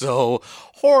is so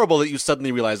horrible that you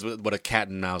suddenly realize what a cat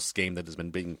and mouse game that has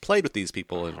been being played with these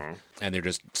people, and they're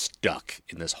just stuck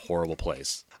in this horrible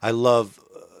place. I love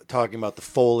talking about the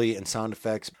Foley and sound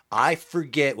effects. I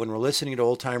forget when we're listening to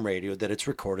old-time radio that it's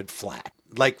recorded flat.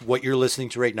 Like what you're listening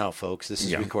to right now, folks. This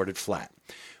is recorded flat.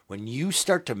 When you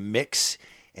start to mix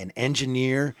and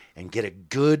engineer and get a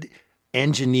good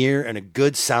engineer and a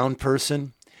good sound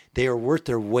person, they are worth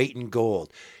their weight in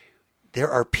gold. There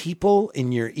are people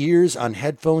in your ears on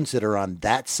headphones that are on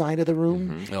that side of the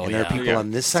room, and there are people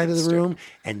on this side of the room,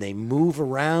 and they move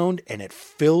around, and it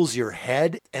fills your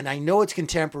head. And I know it's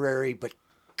contemporary, but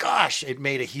gosh, it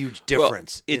made a huge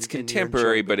difference. Well, it's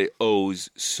contemporary, but it owes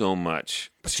so much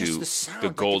to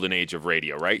the golden age of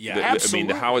radio, right? Yeah, I mean,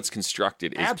 how it's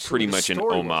constructed is pretty much an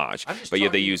homage, but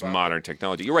yet they use modern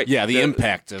technology. You're right. Yeah, the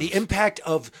impact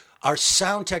of our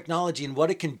sound technology and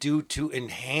what it can do to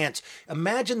enhance.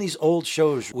 Imagine these old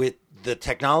shows with the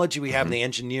technology we have and the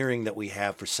engineering that we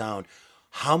have for sound,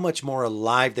 how much more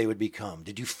alive they would become.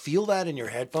 Did you feel that in your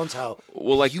headphones, how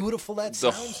beautiful that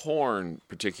sounds? The horn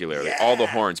particularly, all the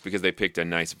horns, because they picked a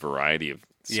nice variety of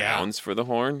sounds for the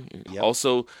horn. Yep.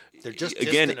 Also, they're just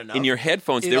again, in your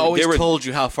headphones, it always told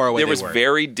you how far away they were. There was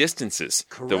varied distances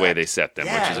the way they set them,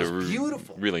 which is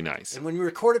beautiful. Really nice. And when we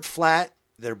record it flat,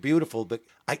 they're beautiful, but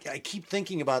I keep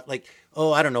thinking about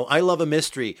I don't know, I Love a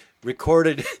Mystery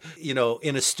recorded, in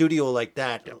a studio like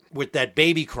that with that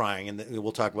baby crying, and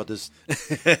we'll talk about this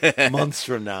months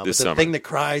from now. But the thing that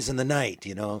cries in the night,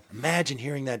 imagine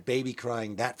hearing that baby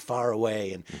crying that far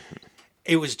away, and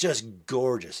it was just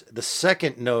gorgeous. The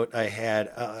second note I had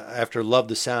after Love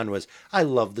the Sound was I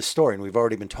love the story, and we've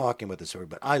already been talking about the story,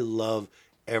 but I love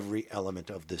every element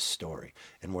of this story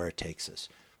and where it takes us.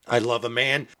 I love a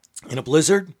man in a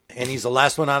blizzard, and he's the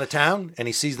last one out of town, and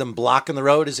he sees them blocking the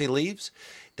road as he leaves,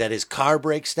 that his car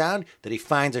breaks down, that he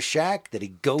finds a shack, that he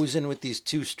goes in with these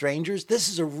two strangers. This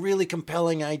is a really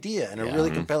compelling idea and a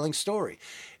really compelling story.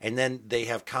 And then they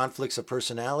have conflicts of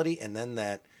personality, and then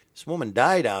this woman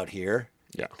died out here.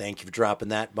 Yeah. Thank you for dropping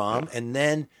that bomb. Yeah. And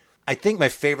then I think my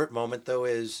favorite moment, though,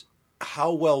 is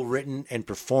how well written and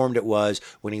performed it was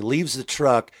when he leaves the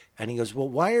truck and he goes, well,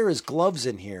 why are his gloves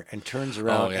in here? And turns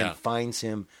around and finds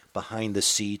him behind the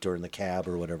seat or in the cab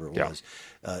or whatever it was,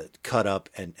 cut up,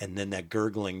 and then that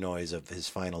gurgling noise of his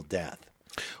final death.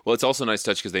 Well, it's also a nice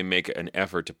touch because they make an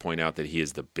effort to point out that he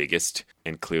is the biggest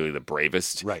and clearly the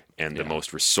bravest and the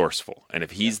most resourceful. And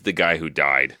if he's the guy who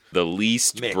died, the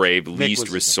least brave, least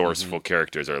resourceful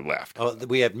characters are left. Oh,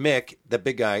 we had Mick, the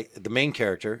big guy, the main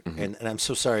character, and I'm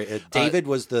so sorry. David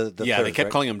was the third, they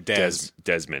kept calling him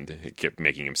Desmond. It kept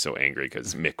making him so angry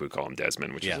because Mick would call him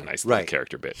Desmond, which is a nice little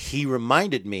character bit. He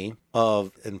reminded me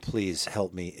of, and please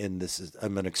help me in this,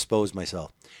 I'm going to expose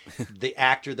myself, the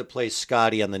actor that plays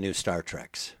Scotty on the new Star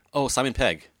Treks. Oh, Simon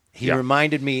Pegg. He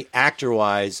reminded me,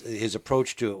 actor-wise, his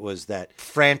approach to it was that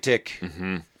frantic,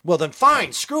 well, then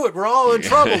fine, screw it, we're all in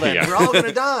trouble then, we're all going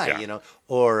to die,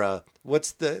 Or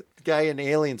what's the guy in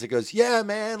Aliens that goes, yeah,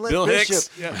 man, let Bill Bishop.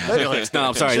 Hicks. Bill Hicks. No,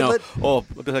 I'm sorry, no.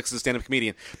 Bill Hicks is a stand-up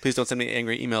comedian. Please don't send me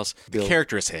angry emails. The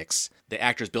character is Hicks. The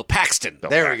actor is Bill Paxton.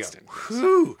 There we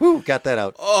go. Whew, got that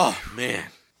out. Oh, man.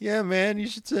 Yeah, man, you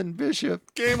should send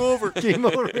Bishop. Game over. Game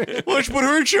over. Why don't you put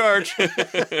her in charge?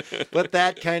 But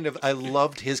that kind of, I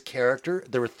loved his character.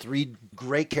 There were three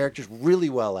great characters, really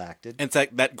well acted. And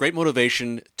it's that great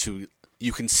motivation to,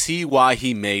 you can see why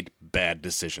he made bad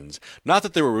decisions. Not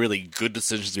that there were really good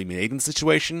decisions to be made in the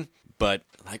situation, but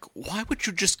why would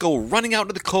you just go running out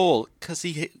into the cold? Because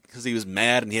he was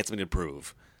mad and he had something to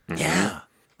prove. Yeah.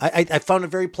 I found it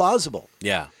very plausible.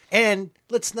 Yeah. And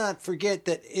let's not forget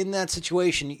that in that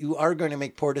situation, you are going to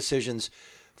make poor decisions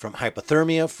from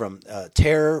hypothermia, from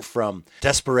terror, from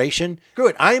desperation. Screw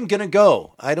it. I am going to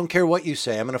go. I don't care what you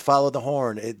say. I'm going to follow the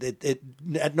horn.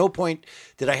 At no point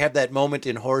did I have that moment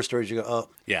in horror stories you go, oh,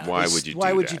 yeah. Why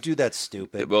would you do that,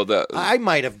 stupid? Well, I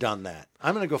might have done that.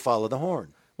 I'm going to go follow the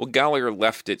horn. Well, Gallagher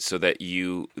left it so that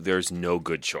there's no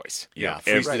good choice. Yeah,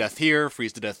 freeze to death here,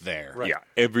 freeze to death there. Right. Yeah,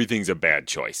 everything's a bad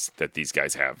choice that these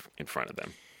guys have in front of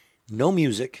them. No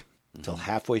music until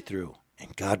halfway through,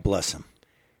 and God bless him.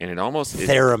 And it almost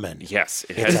theremin. Yes,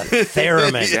 it's a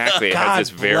theremin. Exactly, it has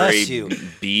this very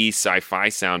B sci-fi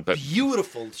sound, but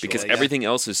beautiful choice. Because everything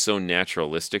else is so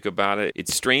naturalistic about it. It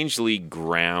strangely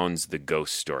grounds the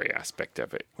ghost story aspect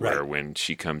of it. Where when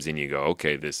she comes in, you go,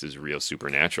 okay, this is real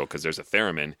supernatural because there's a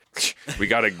theremin. we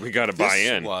gotta buy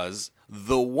in. This was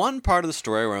The one part of the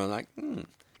story where I'm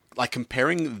like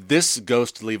comparing this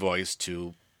ghostly voice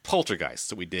to Poltergeist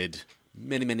that we did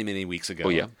many weeks ago. Oh,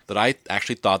 yeah. That I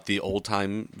actually thought the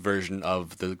old-time version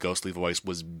of the ghostly voice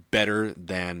was better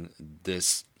than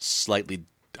this slightly,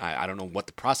 I don't know what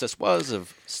the process was,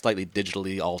 of slightly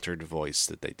digitally altered voice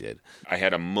that they did. I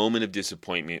had a moment of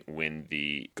disappointment when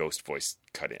the ghost voice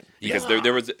cut in. Because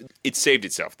there was, it saved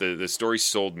itself. The story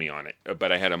sold me on it.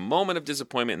 But I had a moment of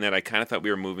disappointment in that I kind of thought we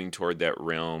were moving toward that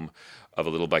realm of a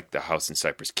little like the house in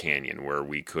Cypress Canyon, where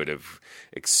we could have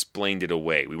explained it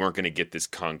away. We weren't going to get this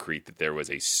concrete that there was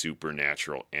a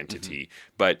supernatural entity.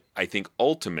 But I think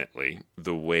ultimately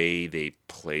the way they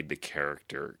played the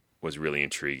character was really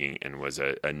intriguing and was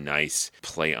a nice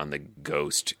play on the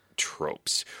ghost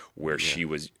tropes, where she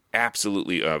was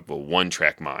absolutely a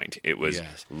one-track mind. It was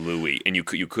Louis, and you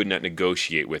could not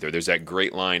negotiate with her. There's that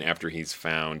great line after he's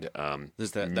found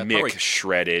Mick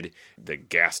shredded. The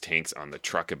gas tanks on the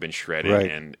truck have been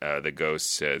shredded, and the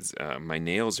ghost says, "My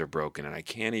nails are broken, and I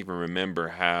can't even remember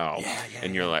how."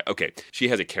 And you're like, okay, she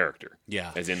has a character. Yeah,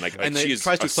 as in like and she is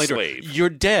tries to a explain slave. To her, "You're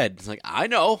dead." It's like, I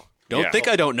know. Don't think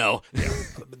I don't know.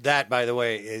 That, by the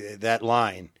way, that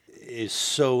line is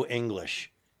so English.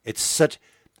 It's such...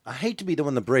 I hate to be the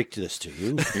one to break this to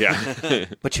you.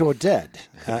 But you're dead.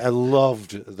 I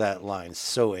loved that line.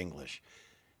 So English.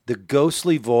 The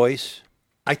ghostly voice.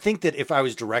 I think that if I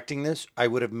was directing this, I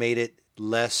would have made it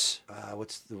less...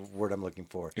 what's the word I'm looking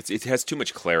for? It has too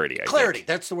much clarity, I think.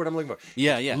 That's the word I'm looking for.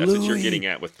 Yeah. That's what you're getting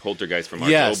at with Poltergeist from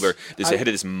October. It had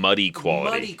this muddy quality.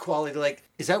 Muddy quality. Like,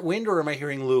 is that wind or am I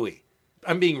hearing Louis?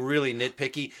 I'm being really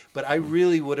nitpicky, but I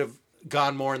really would have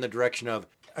gone more in the direction of,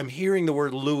 I'm hearing the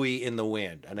word Louis in the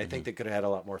wind, and I think they could have had a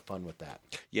lot more fun with that.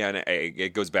 Yeah, and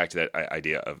it goes back to that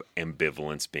idea of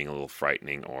ambivalence being a little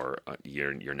frightening, or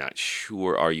you're not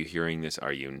sure, are you hearing this,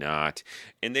 are you not?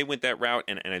 And they went that route,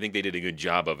 and I think they did a good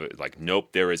job of it. Like, nope,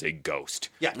 there is a ghost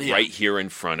right here in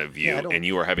front of you, and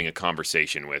you are having a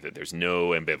conversation with it. There's no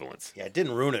ambivalence. Yeah, it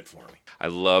didn't ruin it for me. I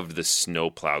loved the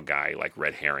snowplow guy, like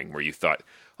Red Herring, where you thought,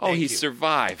 he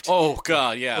survived. Oh,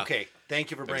 God, yeah. Okay,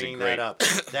 thank you for bringing that up.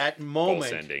 That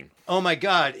moment. Oh, my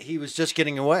God, he was just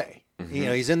getting away. You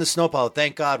know, he's in the snowplow.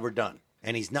 Thank God we're done.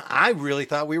 And he's not. I really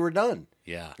thought we were done.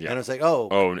 Yeah. And I was like, oh.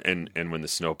 Oh, and when the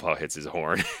snowplow hits his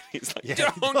horn, he's like,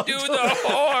 don't do the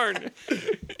horn.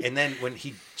 And then when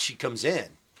she comes in,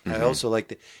 I also like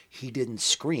that he didn't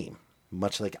scream,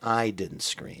 much like I didn't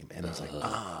scream. And I was like,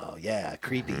 oh, yeah,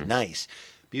 creepy, nice,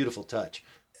 beautiful touch.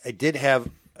 I did have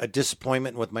a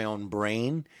disappointment with my own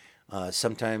brain.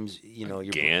 Sometimes, you know,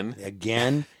 again,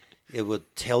 it will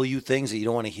tell you things that you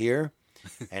don't want to hear.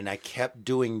 And I kept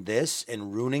doing this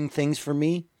and ruining things for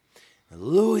me.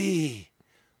 Louis.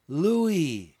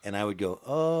 And I would go,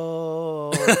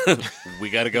 oh.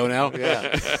 We got to go now?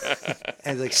 Yeah.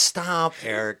 And like, stop,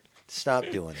 Eric. Stop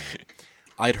doing that.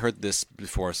 I'd heard this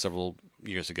before several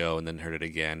years ago and then heard it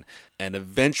again. And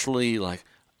eventually, like,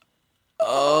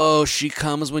 oh, she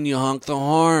comes when you honk the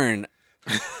horn.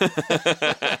 You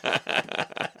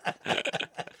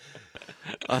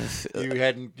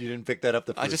didn't pick that up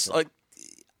the first time.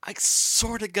 I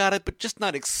sort of got it, but just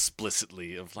not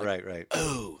explicitly. Of like, right.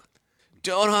 Oh,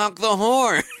 don't honk the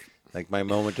horn. Like my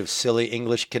moment of silly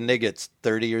English kniggets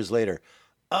 30 years later.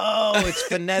 Oh, it's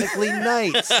phonetically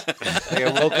nights.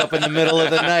 I woke up in the middle of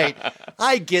the night.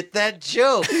 I get that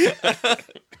joke.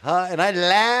 And I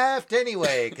laughed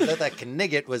anyway, because I thought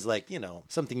knigget was like, you know,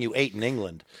 something you ate in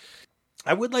England.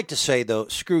 I would like to say, though,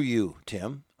 screw you,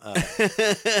 Tim.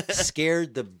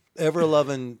 Scared the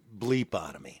ever-loving bleep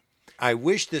out of me. I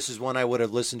wish this is one I would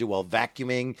have listened to while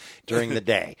vacuuming during the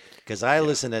day, because I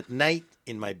listen at night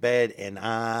in my bed, and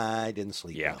I didn't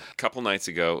sleep well. A couple nights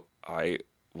ago, I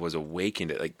was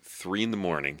awakened at like 3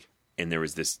 a.m, and there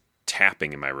was this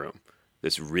tapping in my room,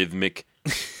 this rhythmic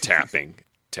tapping,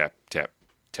 tap, tap,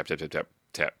 tap, tap, tap, tap,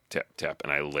 tap, tap, tap,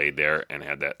 and I laid there and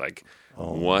had that like,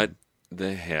 what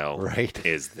the hell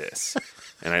is this?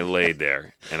 And I laid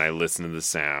there and I listened to the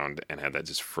sound and had that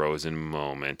just frozen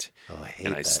moment. Oh, I hate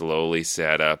and I slowly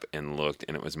sat up and looked,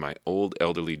 and it was my old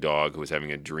elderly dog who was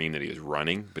having a dream that he was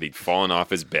running, but he'd fallen off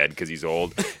his bed because he's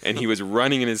old, and he was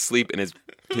running in his sleep, and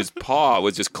his paw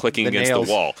was just clicking against the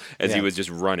wall as he was just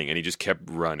running, and he just kept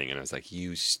running. And I was like,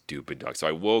 you stupid dog. So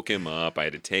I woke him up. I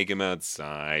had to take him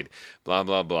outside, blah,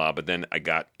 blah, blah. But then I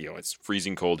got, it's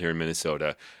freezing cold here in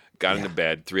Minnesota. Got into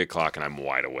bed, 3 o'clock, and I'm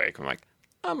wide awake. I'm like,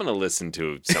 I'm going to listen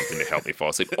to something to help me fall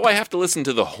asleep. Oh, I have to listen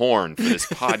to the horn for this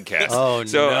podcast.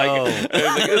 So no. I was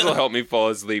like, this will help me fall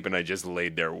asleep. And I just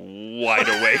laid there wide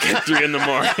awake at 3 a.m.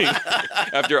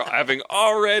 after having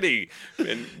already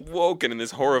been woken in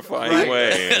this horrifying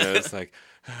way. And I was like,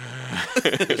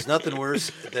 There's nothing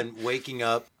worse than waking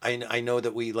up. I know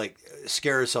that we like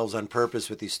scare ourselves on purpose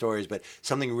with these stories, but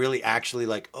something really actually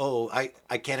like, oh,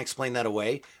 I can't explain that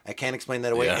away. I can't explain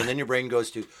that away. Yeah. And then your brain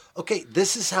goes to, okay,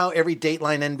 this is how every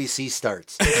Dateline NBC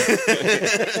starts.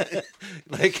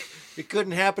 Like, it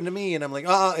couldn't happen to me. And I'm like,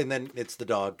 oh, and then it's the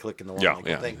dog clicking the line. Yeah, like,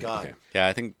 yeah, oh, thank God. okay. Yeah,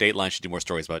 I think Dateline should do more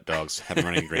stories about dogs having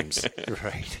running dreams.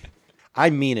 Right. I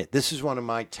mean it. This is one of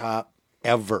my top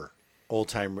ever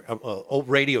old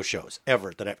radio shows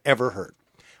ever that I've ever heard.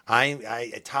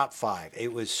 I top 5.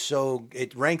 It was so,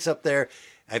 it ranks up there.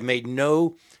 I've made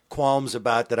no qualms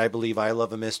about that. I believe I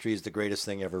Love a Mystery is the greatest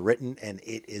thing ever written, and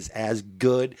it is as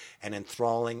good and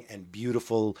enthralling and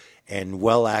beautiful and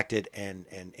well acted and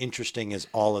interesting as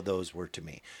all of those were to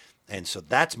me. And so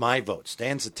that's my vote.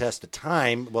 Stands the test of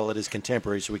time. Well, it is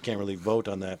contemporary, so we can't really vote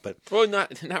on that. But Well,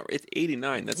 not it's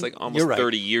 89. That's like almost You're right.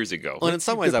 30 years ago. Well, and in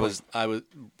some ways, I was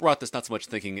brought this not so much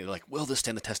thinking like, will this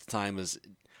stand the test of time? As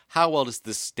how well does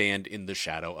this stand in the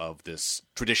shadow of this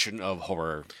tradition of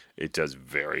horror? It does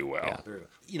very well.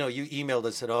 you know, you emailed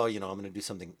us, said, "Oh, you know, I'm going to do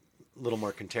something a little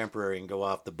more contemporary and go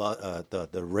off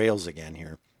the rails again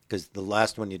here," because the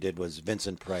last one you did was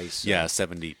Vincent Price. Yeah,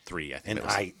 73. I think. and it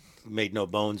was. I made no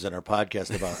bones in our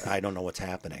podcast about I don't know what's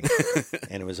happening,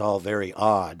 and it was all very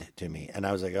odd to me. And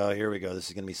I was like, "Oh, here we go. This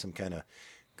is going to be some kind of."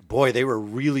 Boy, they were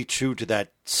really true to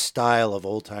that style of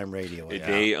old time radio.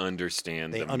 They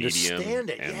understand They the understand medium.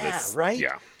 it, and yeah, this- right?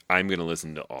 Yeah. I'm going to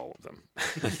listen to all of them.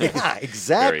 Yeah,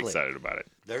 exactly. Very excited about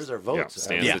it. There's our votes. Yeah,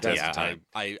 stands Yeah, the test of time.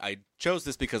 I chose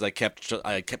this because I kept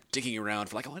digging around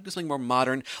for like I want to do something more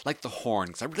modern, like the Horn,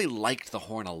 because I really liked the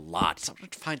Horn a lot. So I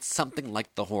wanted to find something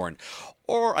like the Horn,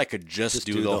 or I could just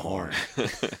do the Horn.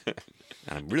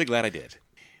 And I'm really glad I did.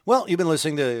 Well, you've been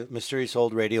listening to Mysterious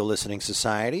Old Radio Listening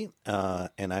Society,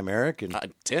 and I'm Eric, and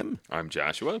Tim, I'm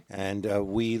Joshua. and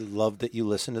we love that you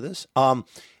listen to this.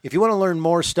 If you want to learn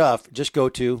more stuff, just go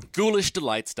to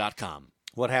GhoulishDelights.com.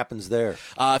 what happens there.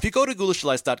 If you go to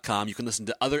GhoulishDelights.com, you can listen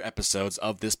to other episodes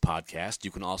of this podcast. You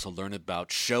can also learn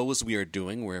about shows we are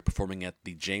doing. We're performing at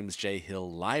the James J. Hill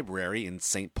Library in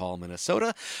St. Paul,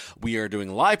 Minnesota. We are doing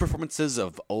live performances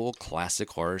of old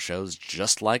classic horror shows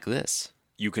just like this.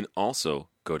 You can also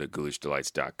go to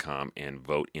GhoulishDelights.com and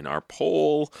vote in our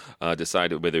poll.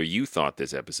 Decide whether you thought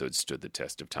this episode stood the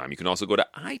test of time. You can also go to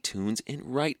iTunes and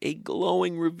write a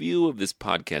glowing review of this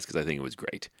podcast because I think it was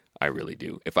great. I really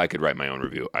do. If I could write my own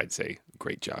review, I'd say,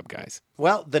 great job, guys.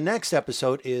 Well, the next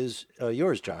episode is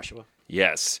yours, Joshua.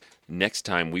 Yes. Next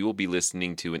time, we will be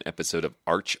listening to an episode of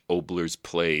Arch Obler's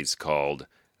plays called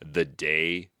The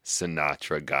Day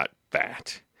Sinatra Got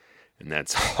Fat. And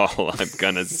that's all I'm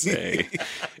going to say.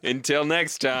 Until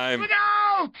next time. Look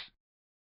out!